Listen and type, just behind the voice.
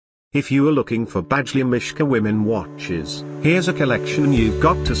If you are looking for Badgley Mischka women watches, here's a collection you've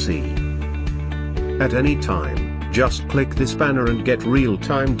got to see. At any time, just click this banner and get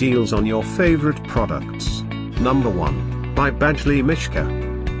real-time deals on your favorite products. Number 1, by Badgley Mischka.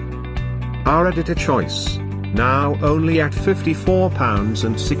 Our editor choice, now only at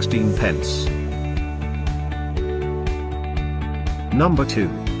 £54.16. Number 2,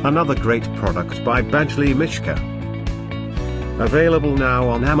 another great product by Badgley Mischka. Available now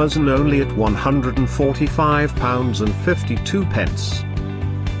on Amazon only at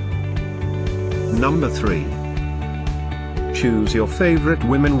 £145.52. Number 3. Choose your favorite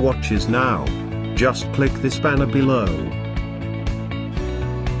women watches now. Just click this banner below.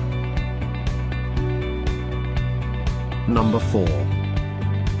 Number 4.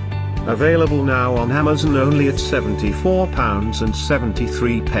 Available now on Amazon only at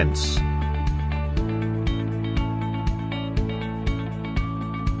 £74.73.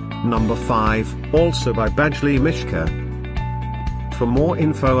 Number 5, also by Badgley Mischka. For more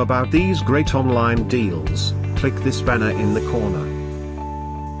info about these great online deals, click this banner in the corner.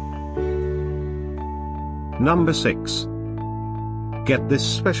 Number 6. Get this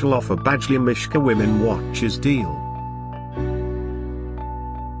special offer Badgley Mischka Women Watches deal.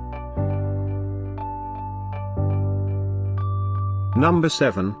 Number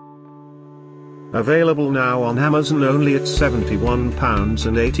 7. Available now on Amazon only at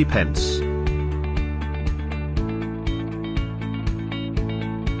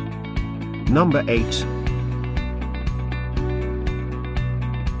 £71.80. Number 8.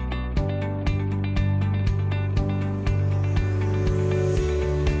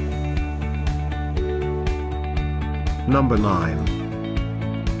 Number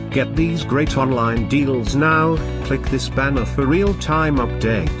 9. Get these great online deals now, click this banner for real-time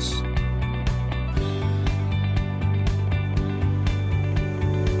updates.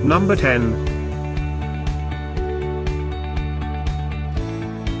 Number 10.